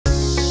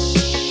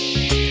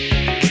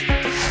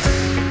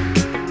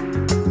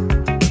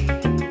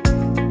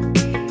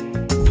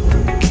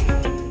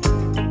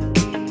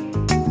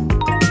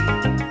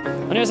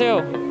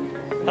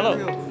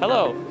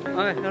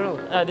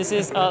This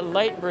is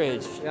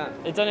LightBridge. Yeah.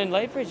 It's done in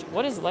LightBridge.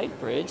 What is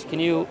LightBridge? Can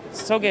you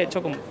소개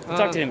조금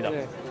부탁드립니다.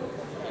 네.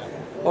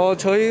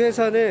 저희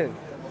회사는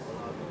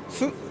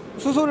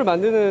수소를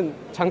만드는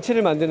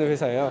장치를 만드는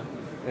회사예요.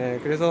 네,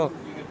 그래서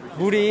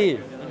물이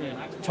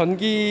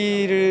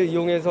전기를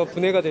이용해서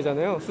분해가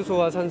되잖아요.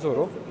 수소와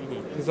산소로.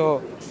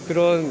 그래서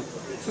그런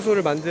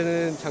수소를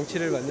만드는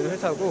장치를 만드는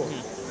회사고,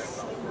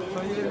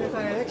 저희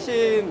회사의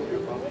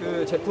핵심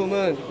그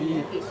제품은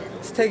이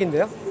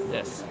스택인데요.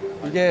 Yes.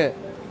 이게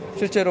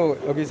실제로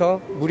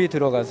여기서 물이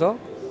들어가서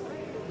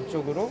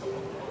이쪽으로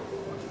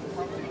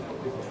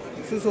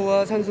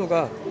수소와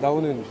산소가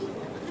나오는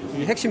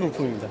이 핵심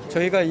부품입니다.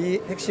 저희가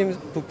이 핵심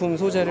부품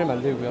소재를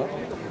만들고요.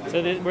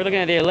 So we're looking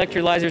at the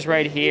electrolyzers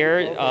right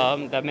here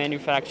that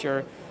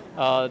manufacture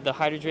the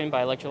hydrogen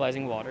by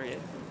electrolyzing water. Yeah.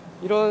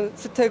 이런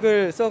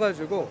스택을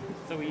써가지고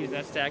So we use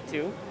that stack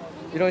too.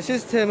 이런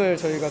시스템을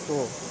저희가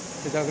또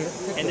제작을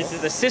And this 했고요.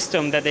 is the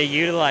system that they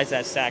utilize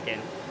that stack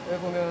in. 여기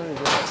보면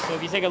이제 So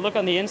if you take a look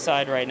on the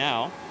inside right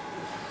now,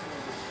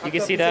 you can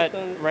see that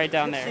right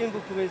down there. 핵심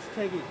부품의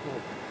스택이 있고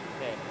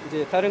Okay.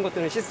 이제 다른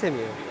것들은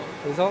시스템이에요.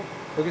 그래서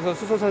여기서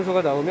수소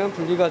산소가 나오면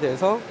분리가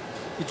돼서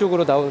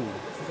이쪽으로 나오는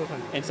수소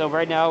산소. And so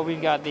right now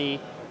we've got the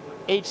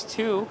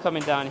H2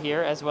 coming down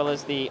here as well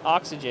as the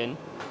oxygen.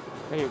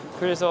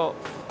 그래서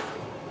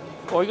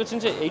이거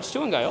진짜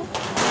H2인가요?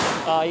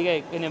 아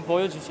이게 그냥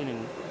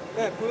보여주시는.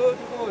 네,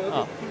 보여주고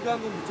여기 불도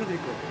한번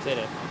묻혀드릴게요.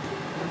 네네.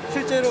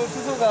 실제로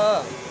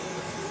수소가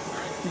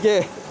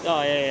이게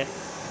예.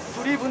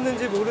 불이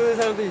붙는지 모르는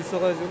사람도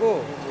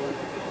있어가지고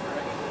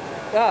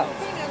야.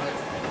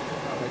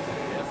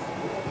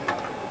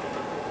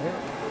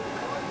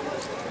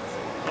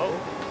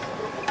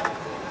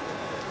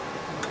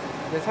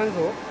 네,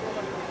 산소.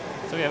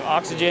 So we have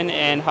oxygen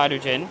and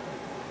hydrogen.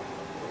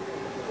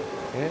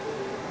 네.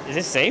 Is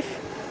this safe?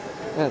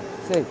 네,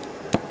 세이.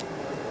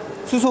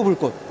 수소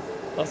불꽃.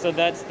 Oh, so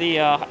that's the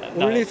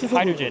원래 수소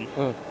hydrogen.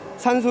 불꽃.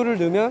 산소를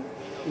넣으면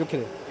이렇게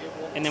돼.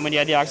 And then when you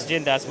add the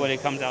oxygen, that's what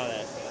it comes out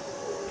as.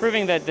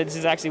 Proving that this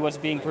is actually what's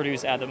being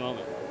produced at the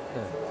moment.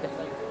 네.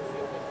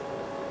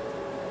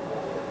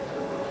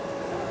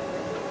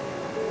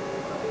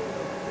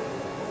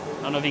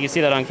 I don't know if you can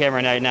see that on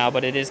camera right now,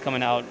 but it is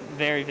coming out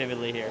very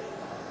vividly here.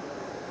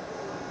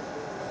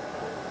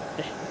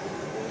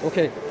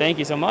 오케이. Thank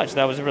you so much.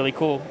 That was a really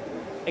cool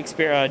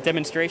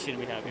demonstration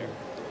we have here.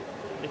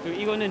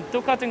 이거는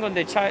똑같은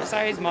건데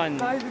사이즈만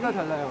사이즈가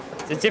달라요.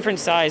 It's a different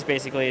size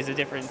basically. Is a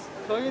difference.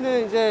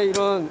 저희는 이제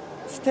이런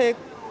스택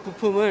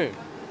부품을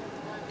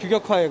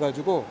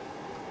규격화해가지고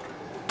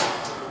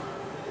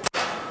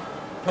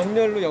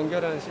병렬로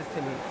연결하는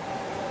시스템을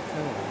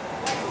사용해요.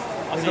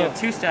 So you have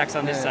 2 stacks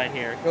on this 네, side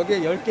here.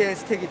 여기에 10개의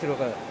스택이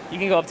들어가요. You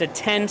can go up to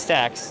 10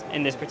 stacks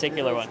in this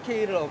particular one.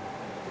 스케일을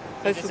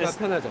할 수가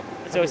편하죠.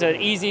 So it's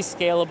an easy,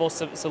 scalable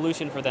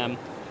solution for them,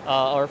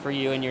 or for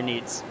you and your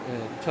needs.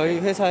 네, 저희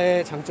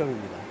회사의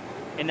장점입니다.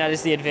 And that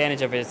is the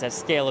advantage of it, is that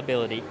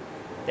scalability.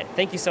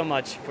 Thank you so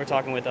much for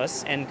talking with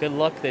us, and good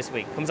luck this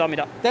week.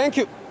 감사합니다. Thank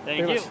you.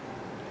 Thank you.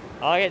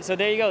 All right, so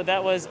there you go.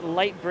 That was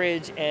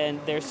LightBridge and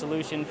their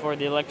solution for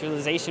the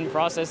electrolyzation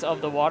process of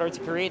the water to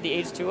create the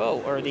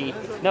H2O,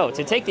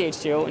 to take the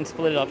H2O and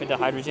split it up into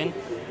hydrogen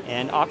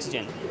and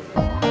oxygen.